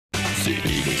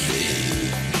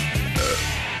CBBC.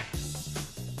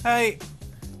 Hey,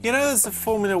 you know there's a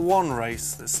Formula 1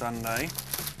 race this Sunday?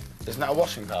 Isn't that a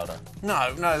washing powder?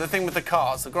 No, the thing with the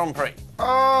cars, the Grand Prix.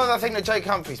 Oh, that thing that Jake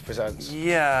Humphries presents.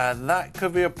 Yeah, that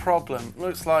could be a problem.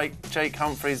 Looks like Jake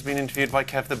Humphries has been interviewed by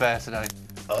Kev the Bear today.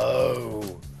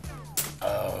 Oh.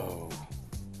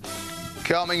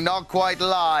 Coming not quite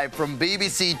live from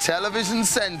BBC Television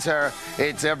Centre,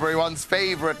 it's everyone's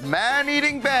favourite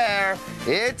man-eating bear.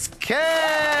 It's Kev!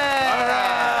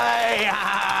 Hooray!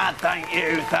 Thank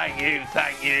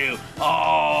you.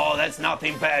 Oh, there's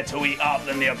nothing better to eat up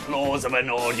than the applause of an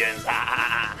audience.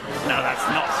 No, that's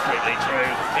not strictly true.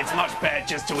 It's much better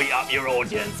just to eat up your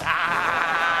audience.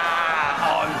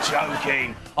 I'm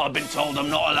joking. I've been told I'm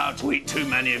not allowed to eat too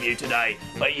many of you today.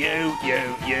 But you,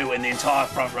 and the entire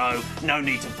front row, no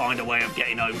need to find a way of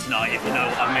getting home tonight, if you know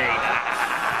what I mean.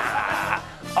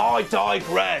 I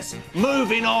digress.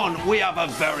 Moving on, we have a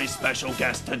very special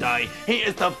guest today. He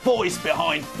is the voice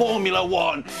behind Formula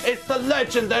 1. It's the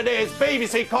legend that is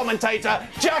BBC commentator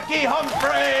Jackie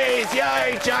Humphries.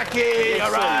 Yay, Jackie!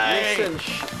 Hooray!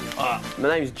 Listen. My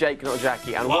name's Jake, not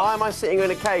Jackie, and why am I sitting in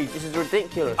a cage? This is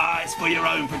ridiculous. It's for your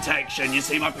own protection. You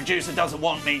see, my producer doesn't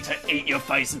want me to eat your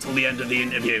face until the end of the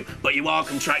interview, but you are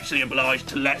contractually obliged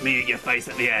to let me eat your face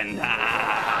at the end.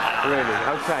 Really?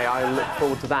 OK, I look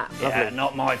forward to that. Lovely. Yeah,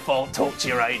 not my fault. Talk to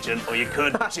your agent, or you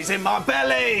could. She's in my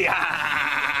belly.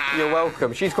 You're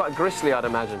welcome. She's quite gristly, I'd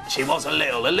imagine. She was a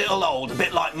little old, a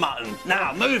bit like mutton.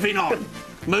 Now, moving on.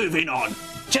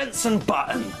 Jenson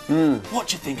Button. What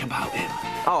do you think about him?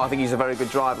 Oh, I think he's a very good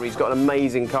driver. He's got an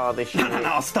amazing car this year. No,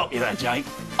 I'll stop you there, Jake.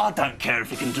 I don't care if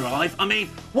he can drive. I mean,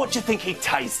 what do you think he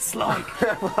tastes like?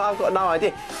 Well, I've got no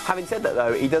idea. Having said that,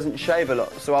 though, he doesn't shave a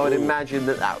lot, so I would imagine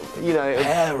that, you know...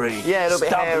 Hairy. Yeah, a little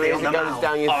bit hairy as it goes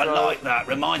down your throat. I like that.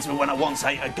 Reminds me when I once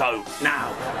ate a goat.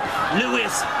 Now,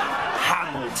 Lewis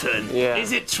Hamilton. Yeah.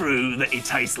 Is it true that he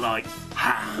tastes like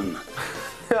ham?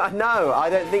 No, I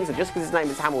don't think so. Just because his name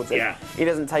is Hamilton, he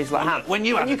doesn't taste like ham. When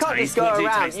you have you can't taste, just go what do you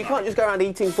around. taste You like? can't just go around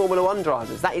eating Formula 1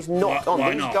 drivers. That is not on.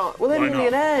 Why These not? guys, well, they're Why not?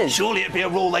 millionaires. Surely it'd be a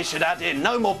rule they should add in.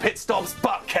 No more pit stops,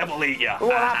 but Kev will eat you. Well,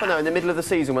 what happened though in the middle of the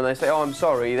season when they say, "Oh, I'm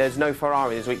sorry, there's no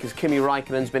Ferrari this week because Kimi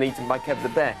Raikkonen's been eaten by Kev the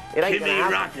Bear"? It ain't Kimi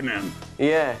gonna happen. Raikkonen.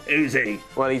 Yeah. Who's he?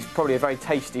 Well, he's probably a very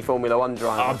tasty Formula 1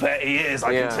 driver. I bet he is.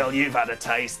 I can tell you've had a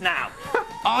taste. Now,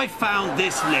 I found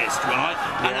this list, right?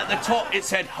 And at the top it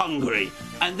said Hungary.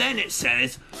 And then it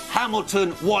says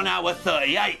Hamilton 1 hour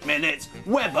 38 minutes,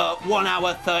 Webber 1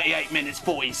 hour 38 minutes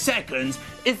 40 seconds.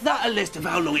 Is that a list of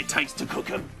how long it takes to cook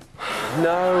them?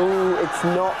 No, it's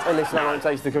not a list of how long it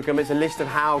takes to cook them. It's a list of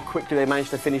how quickly they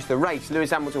managed to finish the race. Lewis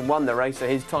Hamilton won the race, so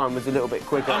his time was a little bit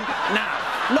quicker. Now,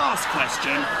 last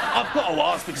question. I've got to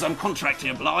ask because I'm contractually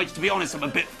obliged. To be honest, I'm a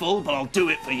bit full, but I'll do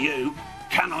it for you.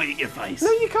 Can I eat your face? No,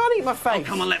 you can't eat my face. Oh,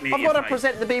 come on, let me eat I've your got to face.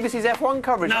 present the BBC's F1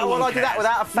 coverage. No How one will I cares. do that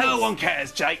without a face? No one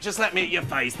cares, Jake. Just let me eat your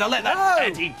face. They'll let that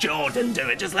Eddie Jordan do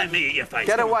it. Just let me eat your face.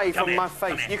 Get Come away on, come from here. my Come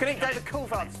face. here. You can eat David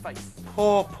Coulthard's face.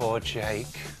 Poor Jake.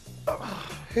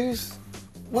 Who's...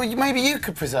 Well, maybe you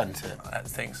could present it. I don't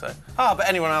think so. But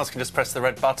anyone else can just press the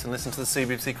red button and listen to the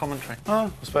CBBC commentary.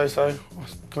 Oh, I suppose so.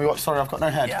 Can we watch Sorry I've Got No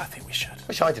Head? Yeah, I think we should.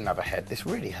 Wish I didn't have a head. This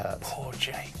really hurts. Poor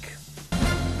Jake.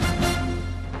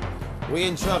 We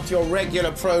interrupt your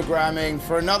regular programming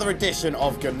for another edition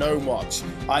of Gnome Watch.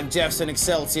 I'm Jefferson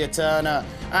Excelsior Turner,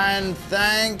 and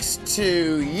thanks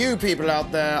to you people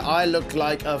out there, I look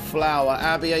like a flower.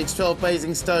 Abby, age 12,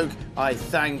 Basingstoke, I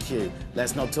thank you.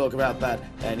 Let's not talk about that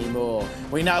anymore.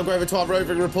 We now go over to our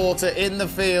roving reporter in the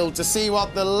field to see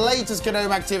what the latest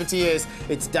Gnome activity is.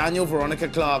 It's Daniel Veronica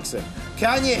Clarkson.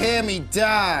 Can you hear me,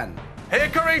 Dan?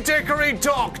 Hickory dickory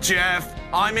dock, Jeff.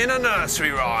 I'm in a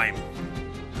nursery rhyme.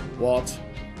 What?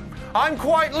 I'm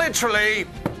quite literally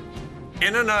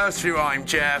in a nursery rhyme,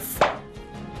 Jeff.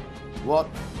 What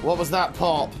was that,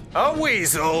 Pop? A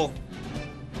weasel.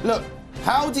 Look,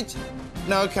 how did...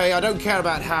 No, OK, I don't care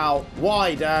about how.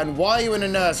 Why, Dan? Why are you in a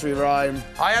nursery rhyme?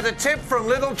 I had a tip from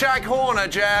little Jack Horner,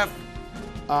 Jeff.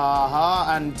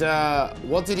 And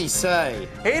what did he say?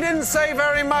 He didn't say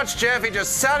very much, Jeff. He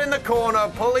just sat in the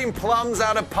corner pulling plums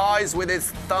out of pies with his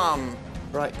thumb.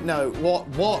 Right, no, what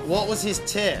was his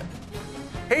tip?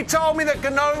 He told me that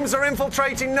gnomes are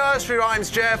infiltrating nursery rhymes,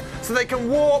 Jeff, so they can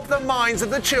warp the minds of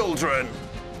the children.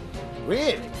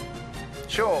 Really?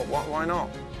 Sure, why not?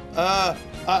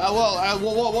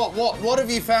 What have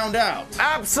you found out?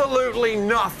 Absolutely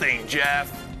nothing,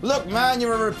 Jeff. Look, man,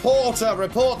 you're a reporter.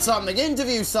 Report something.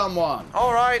 Interview someone.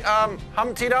 All right,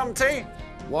 Humpty Dumpty?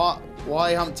 What?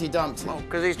 Why Humpty Dumpty? Oh,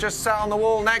 because he's just sat on the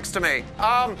wall next to me.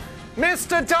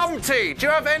 Mr. Dumpty, do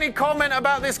you have any comment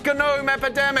about this gnome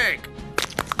epidemic?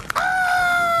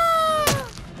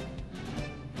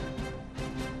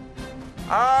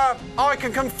 I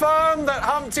can confirm that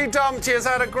Humpty Dumpty has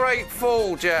had a great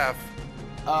fall, Jeff.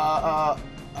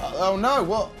 Oh no,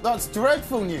 what? That's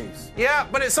dreadful news. Yeah,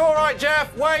 but it's all right,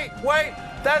 Jeff. Wait.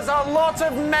 There's a lot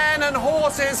of men and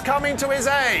horses coming to his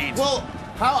aid. Well,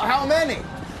 how many?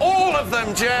 All of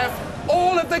them, Jeff.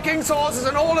 All of the king's horses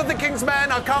and all of the king's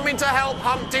men are coming to help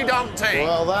Humpty Dumpty.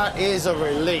 Well, that is a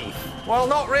relief. Well,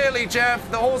 not really, Jeff.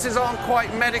 The horses aren't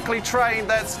quite medically trained.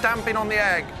 They're stamping on the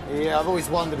egg. Yeah, I've always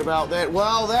wondered about that.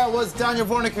 Well, there was Daniel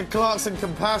Veronica Clarkson,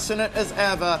 compassionate as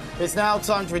ever. It's now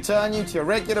time to return you to your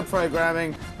regular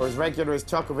programming, or as regular as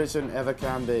Chucklevision ever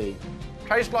can be.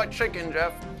 Tastes like chicken,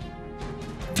 Jeff.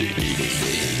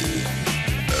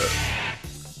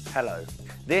 Hello.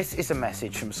 This is a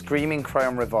message from Screaming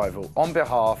Crayon Revival on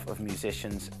behalf of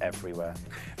musicians everywhere.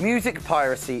 Music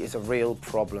piracy is a real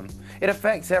problem. It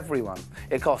affects everyone.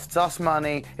 It costs us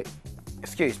money.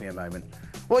 Excuse me a moment.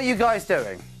 What are you guys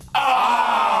doing?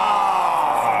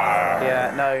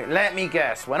 Yeah, no, let me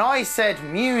guess. When I said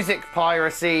music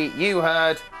piracy, you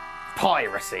heard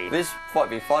piracy. This might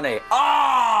be funny. They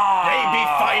be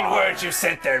fine words you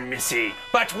said there, missy.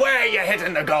 But where you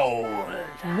hitting the gold?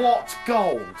 What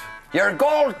gold? Your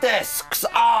gold discs.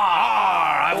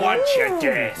 I want your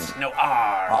disc. No,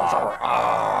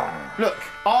 Look,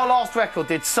 our last record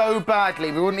did so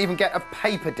badly we wouldn't even get a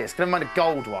paper disc, never mind a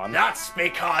gold one. That's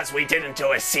because we didn't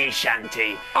do a sea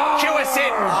shanty. Cue us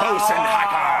in, bosun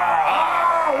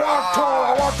hacker.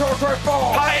 1, 2, 3,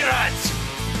 4. Pirates!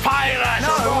 Pirates!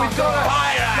 No, we've got a...